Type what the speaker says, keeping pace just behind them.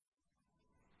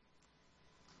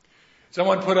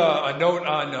Someone put a note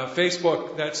on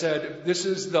Facebook that said, "This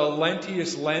is the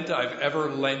lentiest Lent I've ever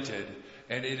lented."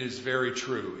 And it is very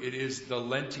true. It is the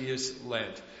lentiest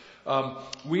Lent.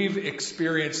 We've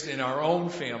experienced in our own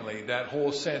family that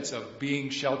whole sense of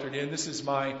being sheltered in. This is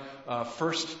my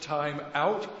first time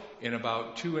out in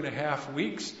about 2.5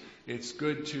 weeks. It's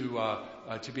good to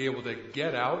be able to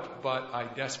get out, but I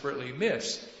desperately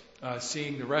miss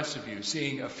seeing the rest of you.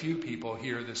 Seeing a few people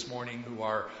here this morning who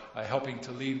are helping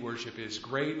to lead worship is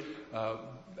great.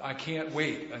 I can't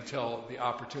wait until the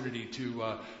opportunity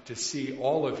to see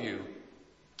all of you.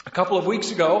 A couple of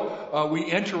weeks ago, we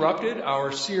interrupted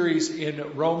our series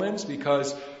in Romans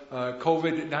because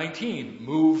COVID-19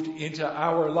 moved into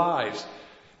our lives.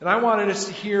 And I wanted us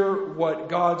to hear what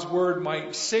God's Word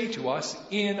might say to us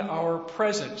in our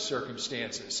present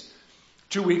circumstances.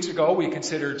 2 weeks ago, we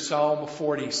considered Psalm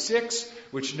 46,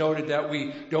 which noted that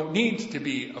we don't need to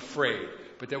be afraid,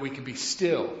 but that we can be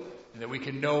still and that we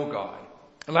can know God.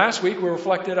 And last week, we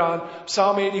reflected on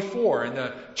Psalm 84 and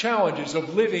the challenges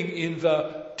of living in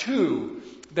the two.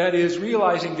 That is,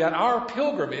 realizing that our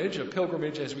pilgrimage, a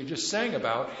pilgrimage as we just sang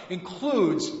about,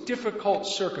 includes difficult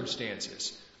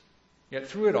circumstances. Yet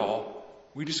through it all,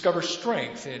 we discover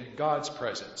strength in God's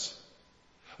presence.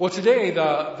 Well, today,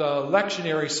 the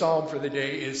lectionary psalm for the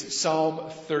day is Psalm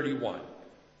 31.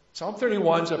 Psalm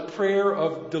 31 is a prayer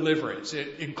of deliverance.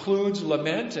 It includes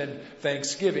lament and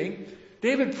thanksgiving.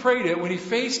 David prayed it when he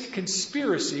faced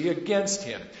conspiracy against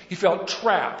him. He felt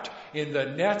trapped in the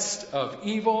nets of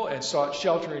evil and sought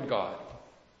shelter in God.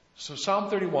 So Psalm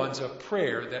 31 is a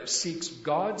prayer that seeks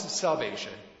God's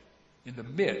salvation in the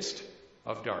midst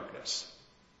of darkness.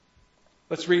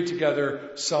 Let's read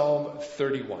together Psalm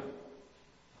 31.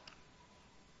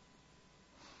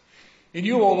 In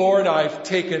you, O Lord, I've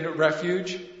taken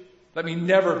refuge. Let me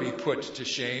never be put to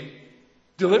shame.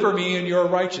 Deliver me in your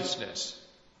righteousness.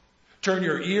 Turn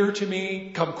your ear to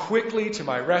me. Come quickly to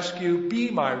my rescue.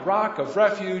 Be my rock of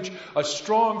refuge, a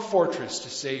strong fortress to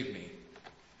save me.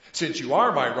 Since you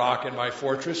are my rock and my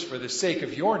fortress, for the sake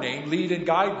of your name, lead and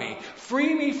guide me.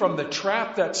 Free me from the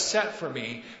trap that's set for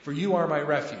me, for you are my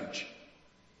refuge.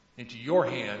 Into your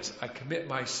hands I commit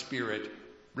my spirit.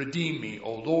 Redeem me,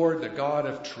 O Lord, the God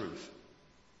of truth.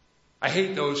 I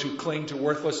hate those who cling to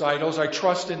worthless idols. I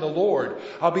trust in the Lord.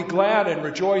 I'll be glad and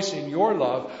rejoice in your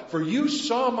love, for you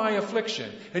saw my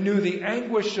affliction and knew the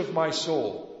anguish of my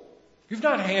soul. You've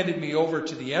not handed me over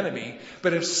to the enemy,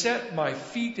 but have set my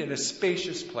feet in a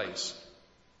spacious place.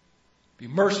 Be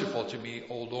merciful to me,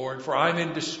 O Lord, for I'm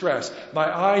in distress.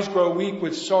 My eyes grow weak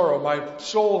with sorrow, my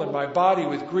soul and my body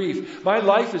with grief. My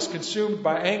life is consumed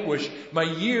by anguish, my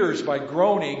years by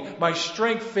groaning. My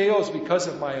strength fails because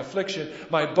of my affliction.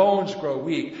 My bones grow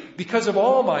weak. Because of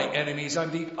all my enemies, I'm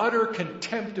the utter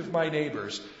contempt of my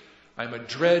neighbors. I'm a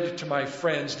dread to my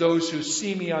friends. Those who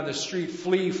see me on the street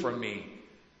flee from me.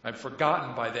 I'm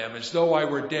forgotten by them as though I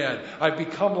were dead. I've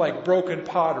become like broken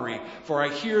pottery, for I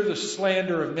hear the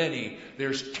slander of many.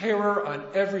 There's terror on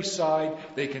every side.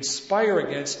 They conspire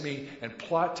against me and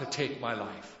plot to take my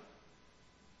life.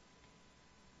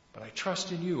 But I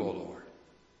trust in you, O Lord.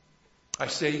 I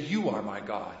say, you are my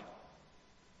God.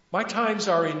 My times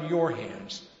are in your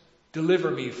hands. Deliver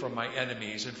me from my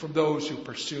enemies and from those who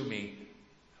pursue me.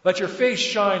 Let your face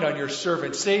shine on your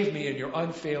servant. Save me in your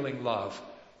unfailing love.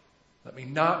 Let me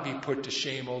not be put to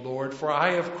shame, O Lord, for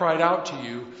I have cried out to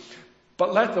you.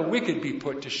 But let the wicked be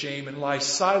put to shame and lie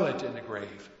silent in the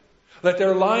grave. Let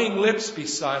their lying lips be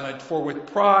silent, for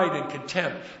with pride and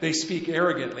contempt they speak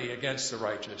arrogantly against the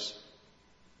righteous.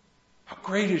 How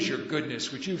great is your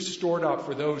goodness, which you've stored up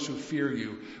for those who fear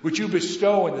you, which you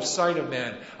bestow in the sight of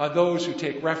men on those who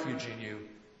take refuge in you.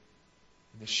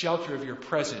 In the shelter of your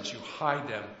presence you hide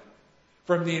them.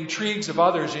 From the intrigues of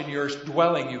others in your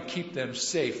dwelling, you keep them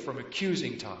safe from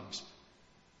accusing tongues.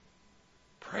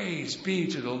 Praise be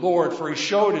to the Lord, for he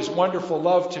showed his wonderful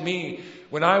love to me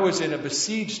when I was in a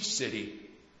besieged city.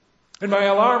 In my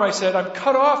alarm I said, I'm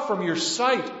cut off from your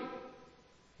sight.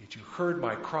 Yet you heard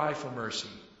my cry for mercy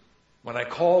when I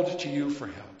called to you for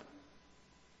help.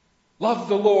 Love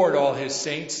the Lord, all his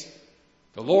saints.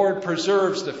 The Lord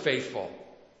preserves the faithful,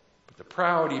 but the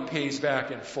proud he pays back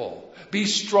in full. Be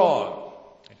strong.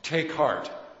 Take heart,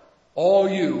 all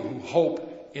you who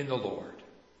hope in the Lord.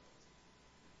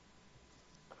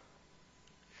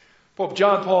 Pope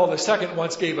John Paul II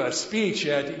once gave a speech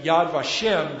at Yad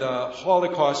Vashem, the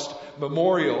Holocaust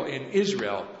memorial in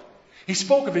Israel. He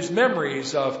spoke of his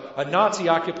memories of a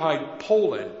Nazi-occupied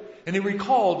Poland, and he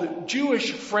recalled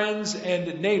Jewish friends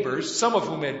and neighbors, some of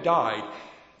whom had died,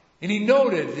 and he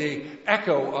noted the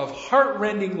echo of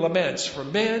heart-rending laments for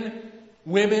men,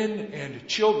 women, and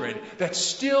children that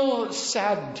still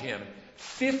saddened him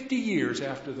 50 years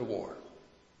after the war.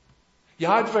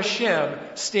 Yad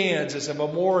Vashem stands as a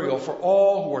memorial for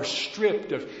all who are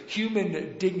stripped of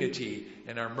human dignity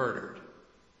and are murdered.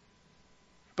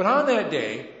 But on that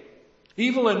day,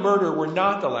 evil and murder were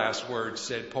not the last words,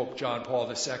 said Pope John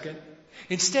Paul II.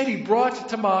 Instead, he brought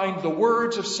to mind the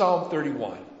words of Psalm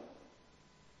 31.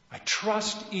 I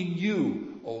trust in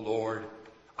you, O Lord.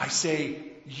 I say,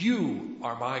 you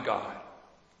are my God.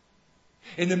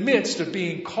 In the midst of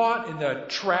being caught in the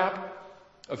trap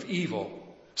of evil,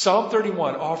 Psalm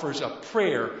 31 offers a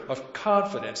prayer of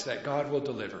confidence that God will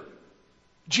deliver.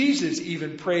 Jesus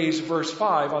even prays verse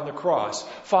 5 on the cross,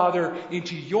 Father,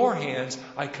 into your hands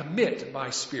I commit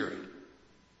my spirit.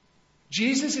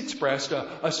 Jesus expressed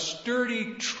a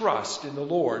sturdy trust in the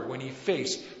Lord when he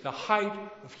faced the height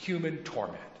of human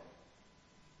torment.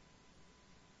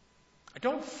 I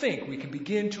don't think we can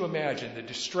begin to imagine the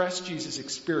distress Jesus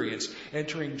experienced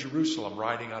entering Jerusalem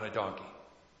riding on a donkey.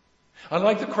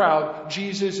 Unlike the crowd,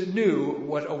 Jesus knew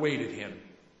what awaited him.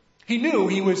 He knew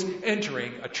he was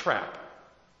entering a trap.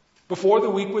 Before the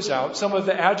week was out, some of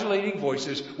the adulating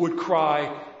voices would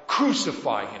cry,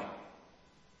 crucify him.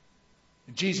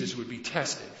 And Jesus would be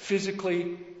tested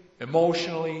physically,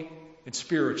 emotionally, and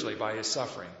spiritually by his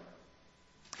suffering.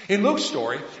 In Luke's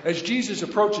story, as Jesus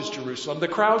approaches Jerusalem, the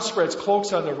crowd spreads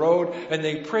cloaks on the road and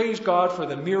they praise God for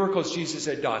the miracles Jesus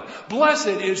had done. Blessed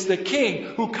is the King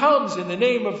who comes in the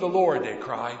name of the Lord, they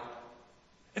cry.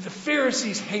 And the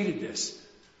Pharisees hated this.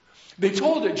 They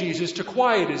told Jesus to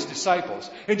quiet his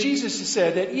disciples. And Jesus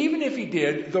said that even if he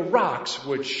did, the rocks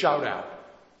would shout out.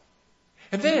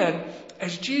 And then,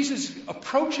 as Jesus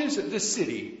approaches the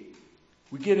city,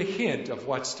 we get a hint of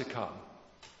what's to come.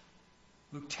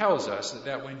 Luke tells us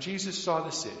that when Jesus saw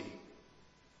the city,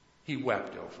 he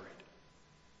wept over it.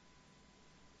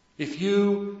 If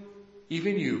you,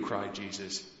 even you, cried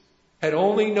Jesus, had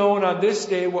only known on this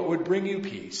day what would bring you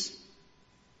peace,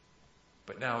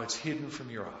 but now it's hidden from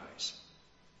your eyes.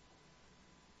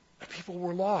 The people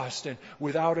were lost and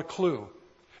without a clue.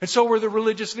 And so were the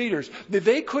religious leaders.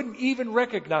 They couldn't even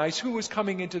recognize who was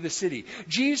coming into the city.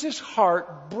 Jesus'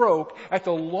 heart broke at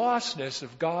the lostness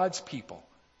of God's people.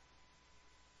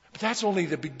 But that's only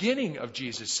the beginning of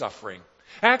Jesus' suffering.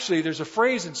 Actually, there's a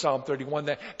phrase in Psalm 31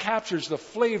 that captures the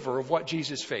flavor of what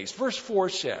Jesus faced. Verse 4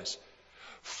 says,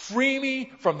 free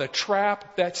me from the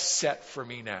trap that's set for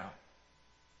me now.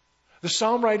 The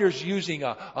psalm writer's using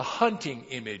a hunting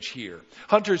image here.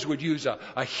 Hunters would use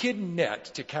a hidden net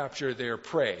to capture their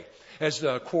prey. As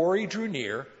the quarry drew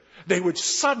near, they would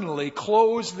suddenly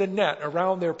close the net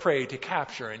around their prey to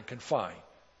capture and confine.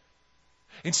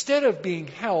 Instead of being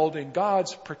held in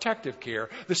God's protective care,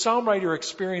 the psalm writer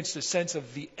experienced a sense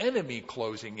of the enemy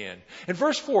closing in. And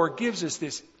verse 4 gives us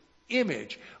this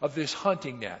image of this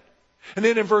hunting net. And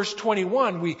then in verse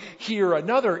 21, we hear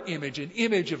another image, an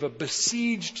image of a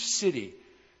besieged city.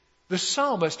 The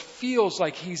psalmist feels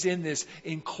like he's in this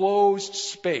enclosed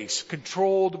space,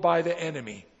 controlled by the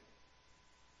enemy.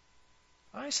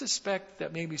 I suspect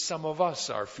that maybe some of us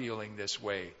are feeling this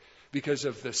way because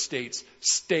of the state's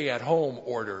stay-at-home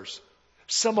orders.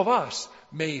 Some of us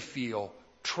may feel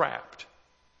trapped.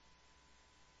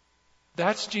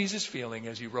 That's Jesus' feeling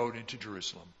as he rode into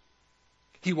Jerusalem.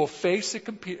 He will face a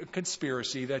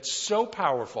conspiracy that's so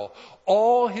powerful,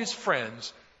 all his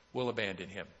friends will abandon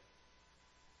him.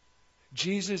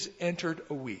 Jesus entered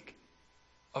a week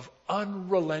of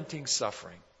unrelenting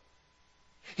suffering.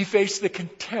 He faced the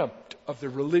contempt of the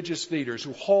religious leaders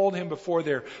who hauled him before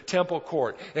their temple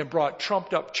court and brought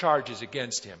trumped-up charges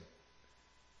against him.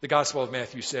 The Gospel of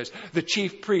Matthew says, the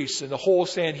chief priests and the whole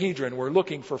Sanhedrin were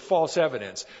looking for false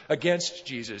evidence against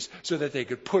Jesus so that they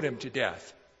could put him to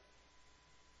death.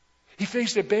 He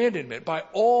faced abandonment by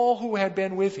all who had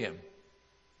been with him.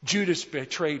 Judas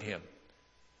betrayed him.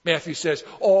 Matthew says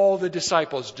all the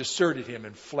disciples deserted him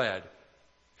and fled.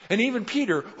 And even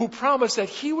Peter, who promised that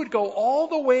he would go all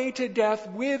the way to death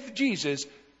with Jesus,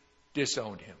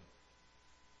 disowned him.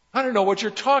 I don't know what you're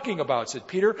talking about, said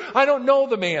Peter. I don't know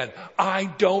the man. I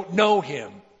don't know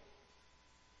him.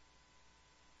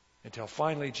 Until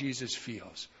finally Jesus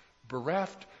feels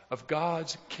bereft of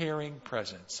God's caring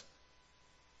presence.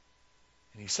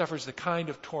 And he suffers the kind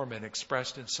of torment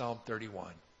expressed in Psalm 31.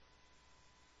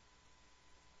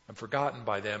 I'm forgotten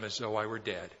by them as though I were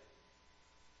dead.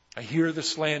 I hear the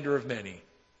slander of many.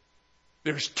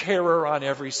 There's terror on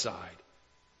every side.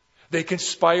 They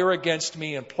conspire against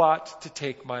me and plot to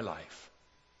take my life.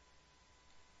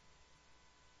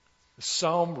 The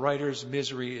psalm writer's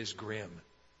misery is grim.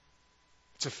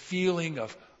 It's a feeling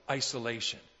of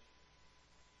isolation.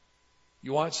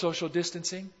 You want social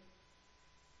distancing?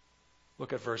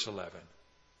 Look at verse 11.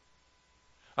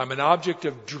 I'm an object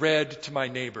of dread to my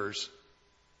neighbors.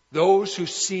 Those who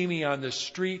see me on the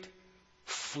street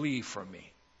flee from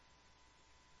me.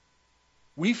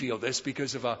 We feel this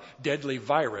because of a deadly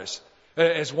virus.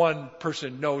 As one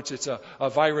person notes, it's a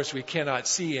virus we cannot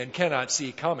see and cannot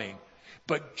see coming.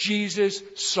 But Jesus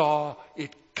saw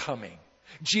it coming.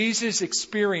 Jesus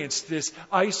experienced this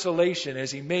isolation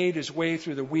as he made his way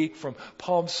through the week from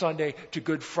Palm Sunday to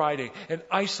Good Friday, an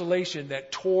isolation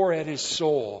that tore at his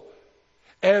soul.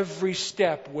 Every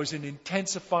step was an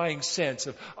intensifying sense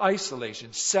of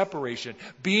isolation, separation,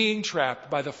 being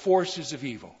trapped by the forces of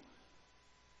evil.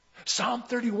 Psalm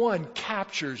 31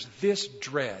 captures this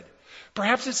dread.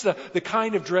 Perhaps it's the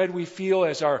kind of dread we feel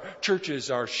as our churches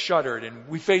are shuttered and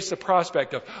we face the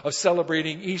prospect of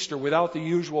celebrating Easter without the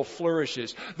usual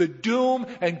flourishes. The doom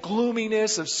and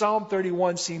gloominess of Psalm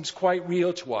 31 seems quite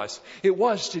real to us. It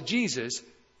was to Jesus.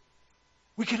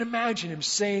 We can imagine him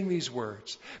saying these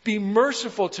words. Be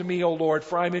merciful to me, O Lord,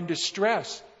 for I'm in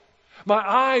distress. My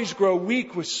eyes grow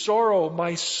weak with sorrow,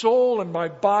 my soul and my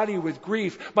body with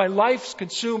grief. My life's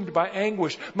consumed by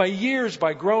anguish, my years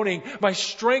by groaning. My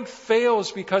strength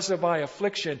fails because of my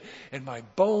affliction, and my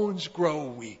bones grow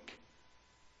weak.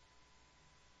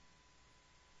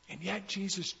 And yet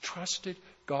Jesus trusted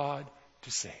God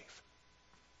to save.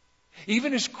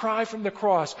 Even his cry from the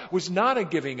cross was not a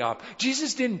giving up.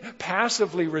 Jesus didn't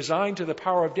passively resign to the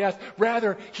power of death.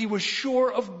 Rather, he was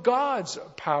sure of God's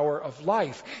power of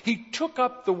life. He took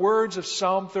up the words of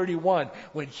Psalm 31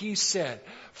 when he said,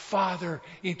 Father,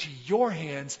 into your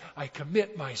hands I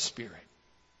commit my spirit.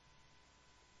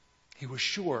 He was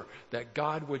sure that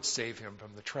God would save him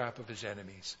from the trap of his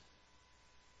enemies.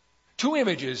 Two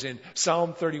images in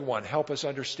Psalm 31 help us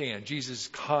understand Jesus'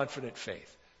 confident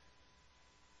faith.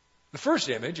 The first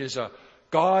image is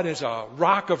God as a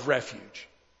rock of refuge.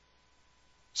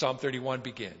 Psalm 31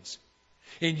 begins,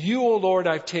 In you, O Lord,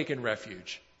 I've taken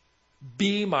refuge.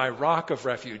 Be my rock of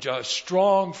refuge, a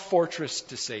strong fortress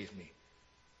to save me.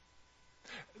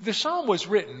 The psalm was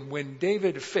written when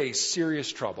David faced serious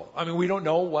trouble. I mean, we don't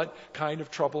know what kind of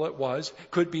trouble it was.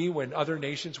 Could be when other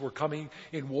nations were coming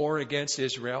in war against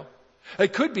Israel.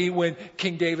 It could be when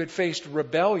King David faced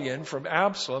rebellion from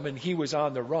Absalom and he was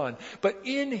on the run. But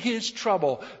in his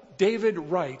trouble, David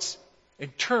writes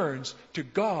and turns to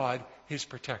God, his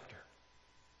protector.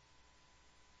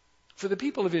 For the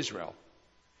people of Israel,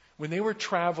 when they were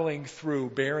traveling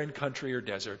through barren country or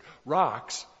desert,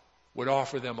 rocks would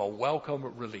offer them a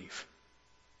welcome relief.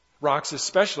 Rocks,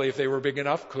 especially if they were big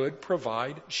enough, could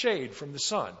provide shade from the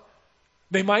sun.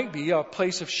 They might be a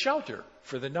place of shelter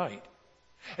for the night.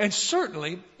 And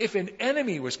certainly, if an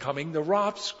enemy was coming, the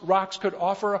rocks could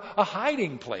offer a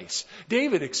hiding place.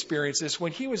 David experienced this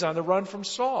when he was on the run from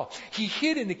Saul. He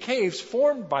hid in the caves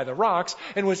formed by the rocks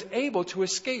and was able to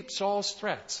escape Saul's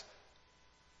threats.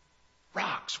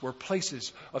 Rocks were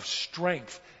places of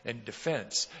strength and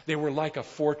defense. They were like a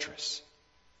fortress.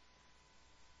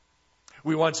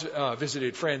 We once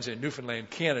visited friends in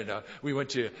Newfoundland, Canada. We went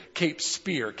to Cape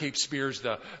Spear. Cape Spear is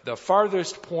the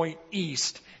farthest point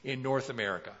east in North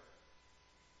America.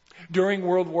 During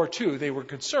World War II, they were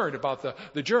concerned about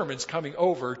the Germans coming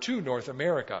over to North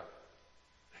America.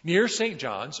 Near St.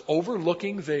 John's,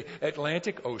 overlooking the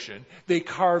Atlantic Ocean, they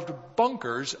carved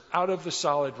bunkers out of the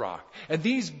solid rock. And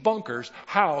these bunkers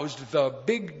housed the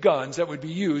big guns that would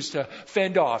be used to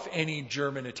fend off any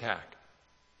German attack.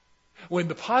 When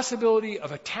the possibility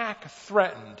of attack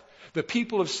threatened, the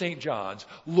people of St. John's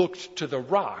looked to the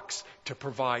rocks to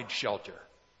provide shelter.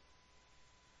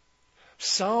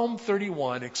 Psalm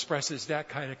 31 expresses that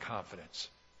kind of confidence.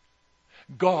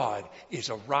 God is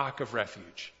a rock of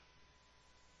refuge.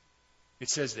 It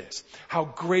says this, how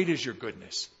great is your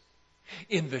goodness.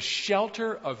 In the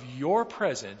shelter of your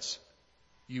presence,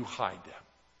 you hide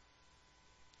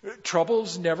them.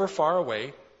 Trouble's never far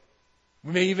away.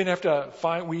 We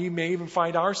may even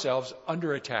find ourselves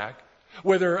under attack,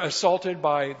 whether assaulted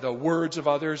by the words of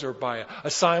others or by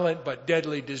a silent but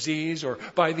deadly disease or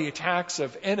by the attacks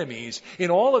of enemies.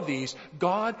 In all of these,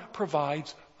 God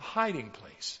provides a hiding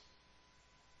place.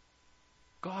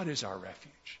 God is our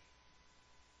refuge.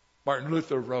 Martin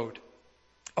Luther wrote,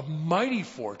 a mighty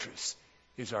fortress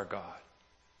is our God,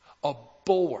 a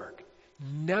bulwark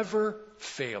never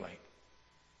failing.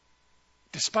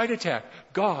 Despite attack,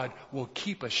 God will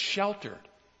keep us sheltered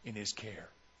in his care.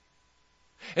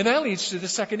 And that leads to the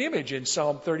second image in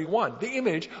Psalm 31, the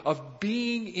image of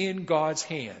being in God's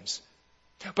hands.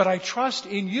 But I trust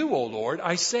in you, O Lord.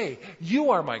 I say,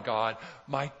 you are my God.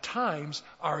 My times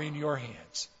are in your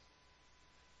hands.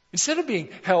 Instead of being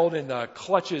held in the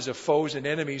clutches of foes and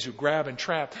enemies who grab and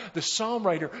trap, the psalm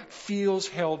writer feels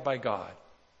held by God.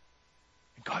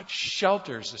 God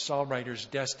shelters the psalm writer's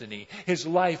destiny. His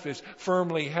life is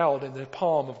firmly held in the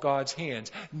palm of God's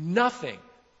hands. Nothing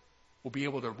will be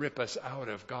able to rip us out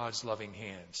of God's loving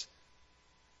hands.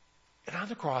 And on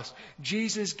the cross,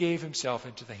 Jesus gave himself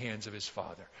into the hands of his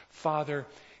Father. Father,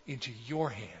 into your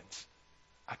hands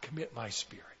I commit my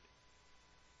spirit.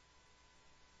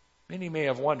 Many may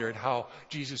have wondered how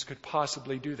Jesus could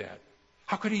possibly do that.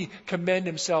 How could he commend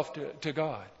himself to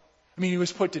God? I mean, he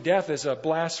was put to death as a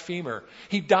blasphemer.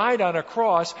 He died on a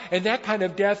cross, and that kind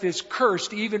of death is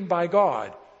cursed even by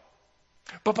God.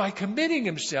 But by committing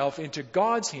himself into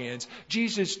God's hands,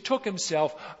 Jesus took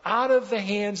himself out of the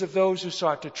hands of those who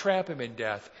sought to trap him in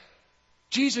death.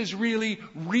 Jesus really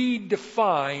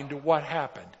redefined what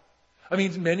happened. I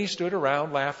mean, many stood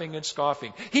around laughing and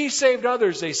scoffing. He saved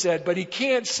others, they said, but he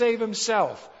can't save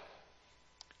himself.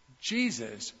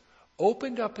 Jesus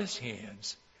opened up his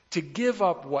hands to give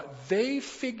up what they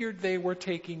figured they were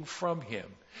taking from him.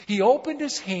 He opened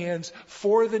his hands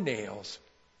for the nails.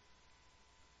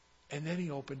 And then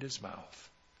he opened his mouth.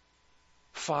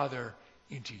 Father,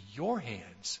 into your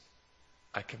hands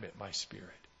I commit my spirit.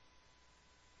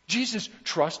 Jesus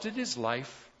trusted his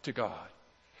life to God,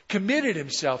 committed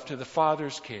himself to the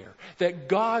Father's care, that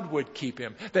God would keep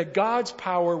him, that God's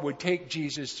power would take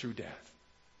Jesus through death.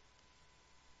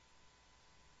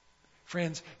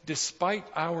 Friends, despite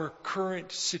our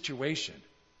current situation,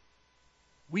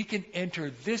 we can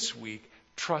enter this week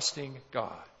trusting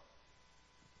God.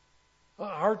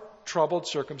 Our troubled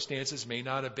circumstances may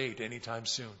not abate anytime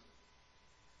soon.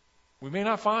 We may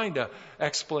not find an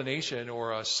explanation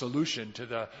or a solution to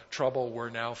the trouble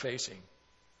we're now facing.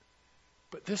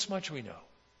 But this much we know.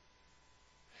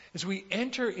 As we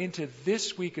enter into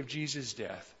this week of Jesus'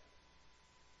 death,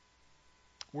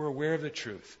 we're aware of the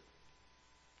truth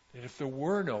that if there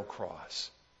were no cross,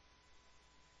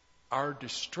 our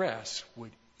distress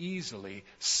would easily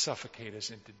suffocate us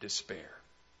into despair.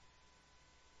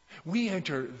 We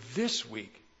enter this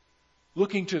week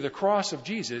looking to the cross of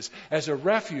Jesus as a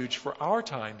refuge for our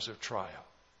times of trial.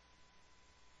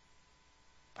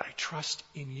 But I trust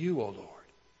in you, O Lord.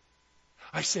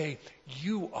 I say,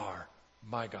 you are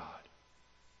my God.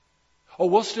 Oh,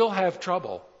 we'll still have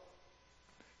trouble.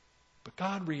 But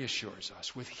God reassures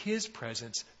us with his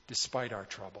presence despite our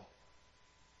trouble.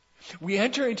 We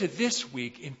enter into this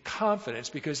week in confidence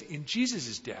because in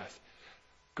Jesus' death,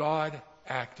 God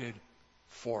acted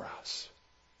for us.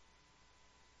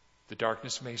 The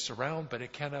darkness may surround, but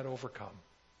it cannot overcome.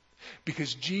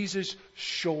 Because Jesus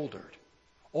shouldered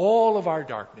all of our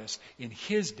darkness in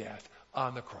his death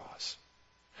on the cross.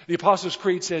 The Apostles'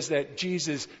 Creed says that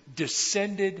Jesus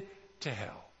descended to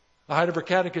hell. The Heidelberg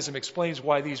Catechism explains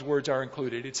why these words are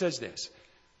included. It says this: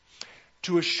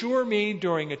 to assure me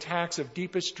during attacks of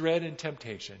deepest dread and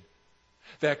temptation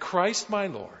that Christ my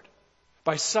Lord,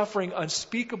 by suffering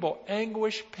unspeakable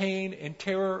anguish, pain, and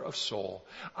terror of soul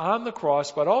on the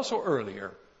cross, but also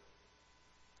earlier,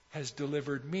 has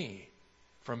delivered me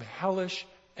from hellish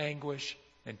anguish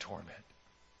and torment.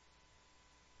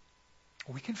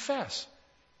 We confess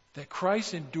that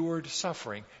Christ endured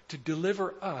suffering to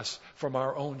deliver us from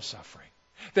our own suffering.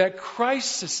 That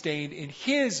Christ sustained in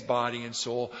his body and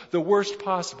soul the worst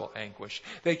possible anguish.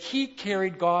 That he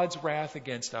carried God's wrath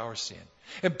against our sin.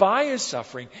 And by his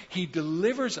suffering, he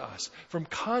delivers us from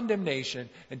condemnation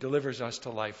and delivers us to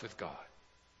life with God.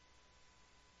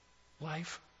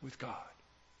 Life with God.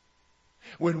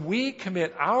 When we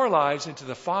commit our lives into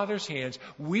the Father's hands,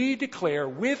 we declare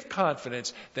with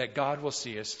confidence that God will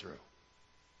see us through.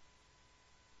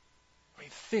 I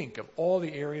mean, think of all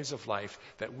the areas of life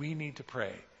that we need to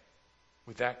pray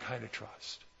with that kind of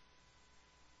trust.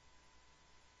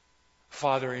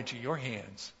 Father, into your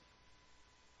hands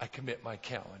I commit my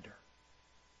calendar.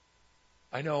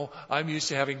 I know I'm used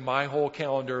to having my whole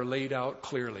calendar laid out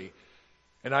clearly.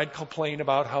 And I'd complain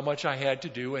about how much I had to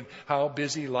do and how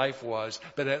busy life was.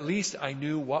 But at least I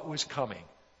knew what was coming.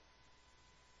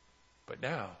 But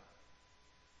now,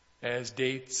 as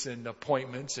dates and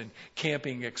appointments and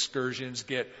camping excursions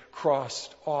get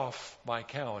crossed off my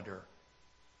calendar,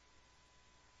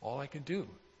 all I can do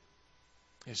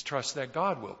is trust that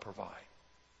God will provide.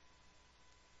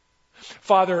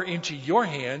 Father, into your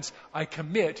hands I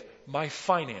commit my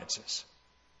finances.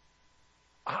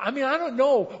 I mean, I don't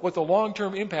know what the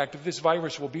long-term impact of this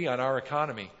virus will be on our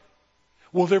economy.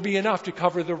 Will there be enough to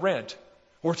cover the rent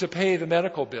or to pay the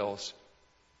medical bills?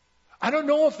 I don't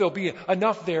know if there'll be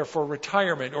enough there for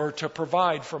retirement or to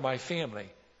provide for my family.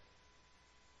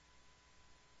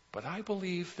 But I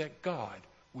believe that God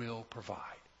will provide.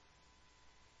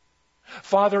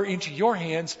 Father, into your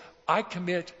hands I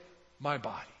commit my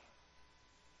body.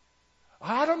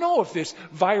 I don't know if this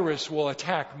virus will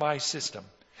attack my system.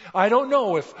 I don't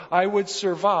know if I would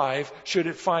survive should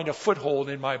it find a foothold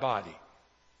in my body.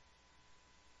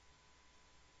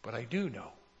 But I do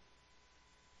know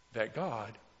that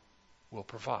God will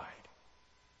provide.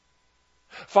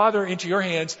 Father, into your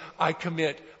hands I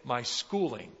commit my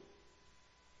schooling.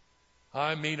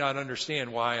 I may not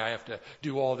understand why I have to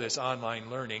do all this online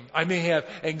learning. I may have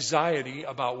anxiety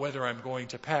about whether I'm going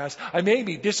to pass. I may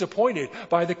be disappointed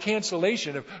by the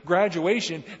cancellation of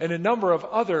graduation and a number of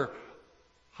other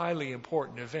highly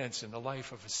important events in the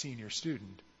life of a senior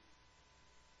student.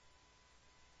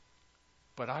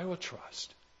 But I will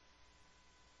trust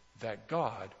that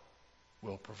God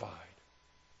will provide.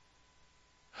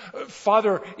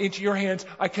 Father, into your hands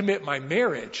I commit my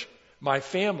marriage, my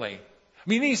family. I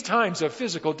mean, these times of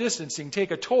physical distancing take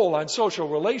a toll on social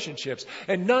relationships,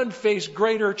 and none face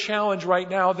greater challenge right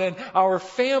now than our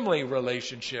family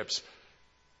relationships.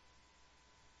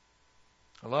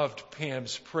 I loved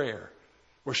Pam's prayer,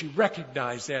 where she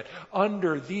recognized that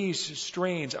under these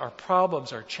strains, our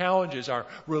problems, our challenges, our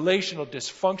relational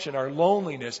dysfunction, our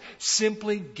loneliness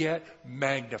simply get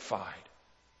magnified.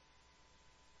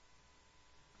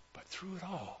 But through it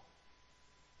all,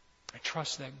 I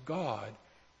trust that God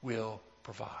will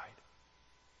provide.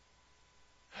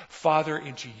 Father,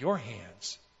 into your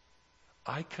hands,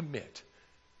 I commit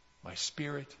my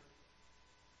spirit,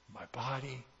 my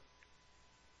body,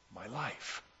 my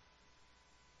life.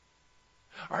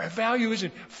 Our value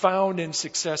isn't found in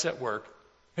success at work.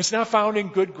 It's not found in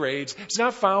good grades. It's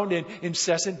not found in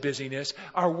incessant busyness.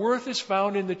 Our worth is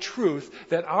found in the truth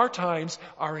that our times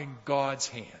are in God's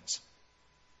hands.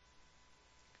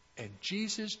 And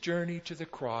Jesus' journey to the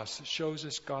cross shows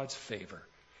us God's favor,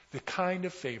 the kind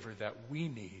of favor that we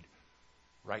need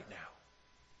right now.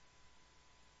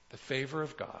 The favor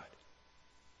of God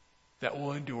that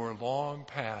will endure long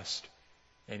past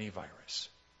any virus.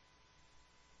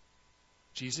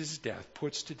 Jesus' death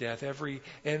puts to death every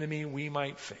enemy we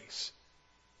might face.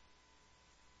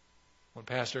 One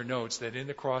pastor notes that in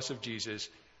the cross of Jesus,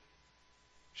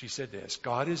 she said this,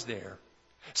 God is there,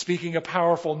 speaking a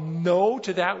powerful no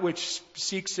to that which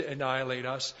seeks to annihilate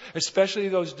us, especially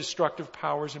those destructive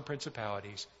powers and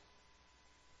principalities.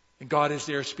 And God is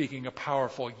there speaking a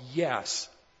powerful yes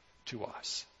to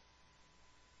us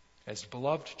as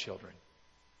beloved children,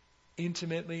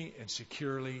 intimately and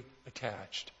securely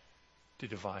attached to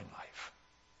divine life.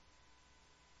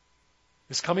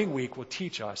 This coming week will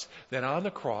teach us that on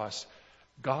the cross,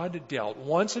 God dealt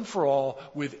once and for all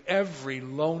with every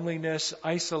loneliness,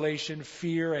 isolation,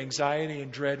 fear, anxiety,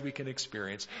 and dread we can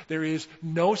experience. There is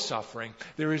no suffering,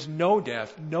 there is no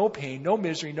death, no pain, no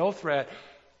misery, no threat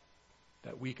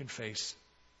that we can face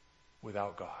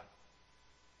without God.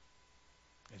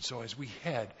 And so as we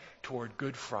head toward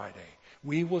Good Friday,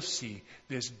 we will see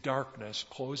this darkness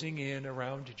closing in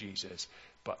around Jesus.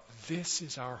 But this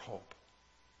is our hope,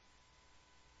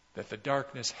 that the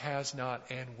darkness has not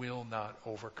and will not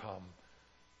overcome.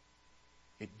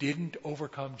 It didn't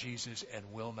overcome Jesus and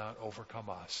will not overcome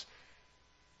us.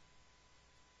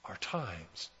 Our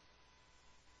times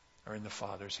are in the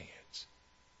Father's hands.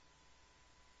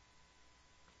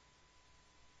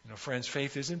 You know, friends,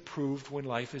 faith isn't proved when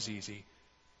life is easy.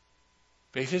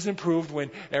 Faith isn't proved when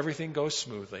everything goes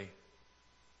smoothly.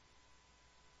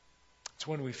 It's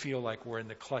when we feel like we're in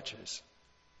the clutches.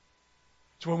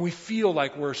 It's when we feel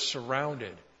like we're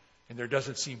surrounded and there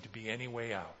doesn't seem to be any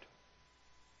way out.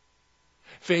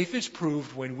 Faith is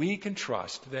proved when we can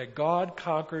trust that God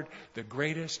conquered the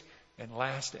greatest and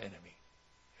last enemy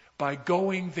by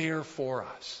going there for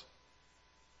us.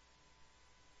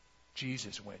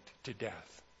 Jesus went to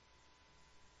death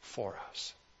for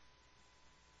us.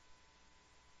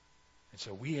 And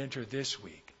so we enter this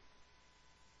week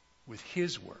with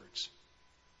His words.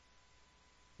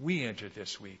 We enter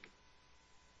this week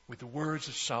with the words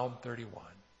of Psalm 31.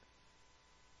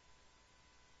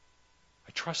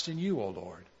 I trust in you, O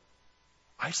Lord.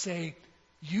 I say,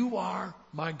 you are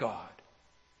my God.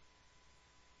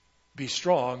 Be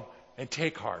strong and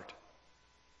take heart,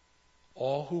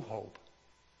 all who hope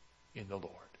in the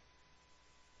Lord.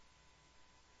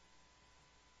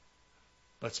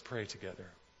 Let's pray together.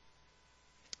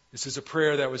 This is a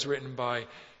prayer that was written by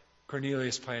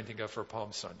Cornelius Plantinga for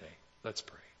Palm Sunday. Let's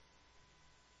pray.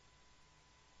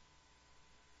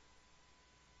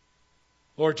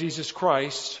 Lord Jesus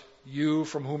Christ, you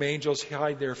from whom angels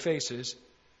hide their faces,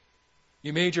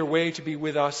 you made your way to be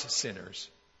with us sinners.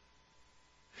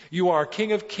 You are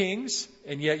King of kings,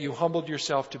 and yet you humbled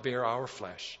yourself to bear our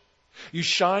flesh. You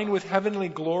shine with heavenly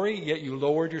glory, yet you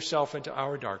lowered yourself into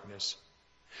our darkness.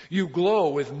 You glow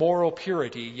with moral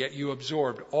purity, yet you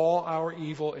absorbed all our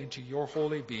evil into your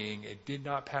holy being and did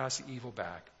not pass the evil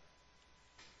back.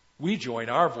 We join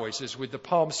our voices with the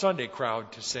Palm Sunday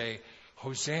crowd to say,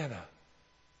 Hosanna,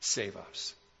 save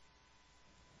us.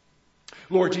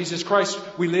 Lord Jesus Christ,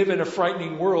 we live in a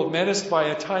frightening world menaced by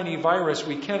a tiny virus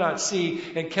we cannot see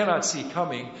and cannot see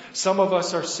coming. Some of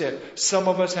us are sick. Some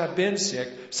of us have been sick.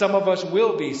 Some of us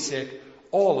will be sick.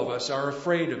 All of us are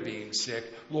afraid of being sick.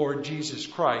 Lord Jesus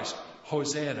Christ,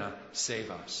 Hosanna, save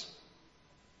us.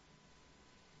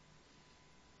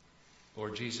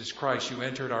 Lord Jesus Christ, you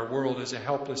entered our world as a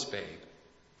helpless babe.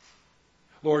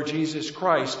 Lord Jesus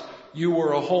Christ, you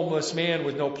were a homeless man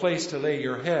with no place to lay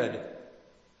your head.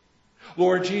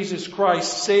 Lord Jesus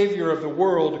Christ, Savior of the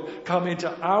world, come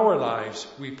into our lives,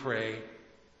 we pray.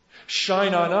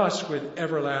 Shine on us with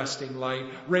everlasting light.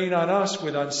 Rain on us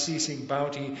with unceasing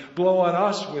bounty. Blow on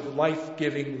us with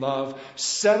life-giving love.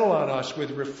 Settle on us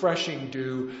with refreshing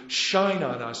dew. Shine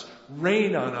on us.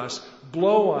 Rain on us.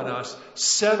 Blow on us.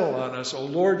 Settle on us. O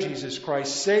Lord Jesus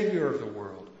Christ, Savior of the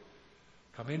world,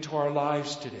 come into our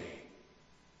lives today.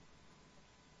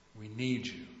 We need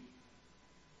you.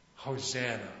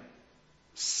 Hosanna,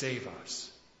 save us.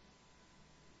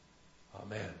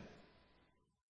 Amen.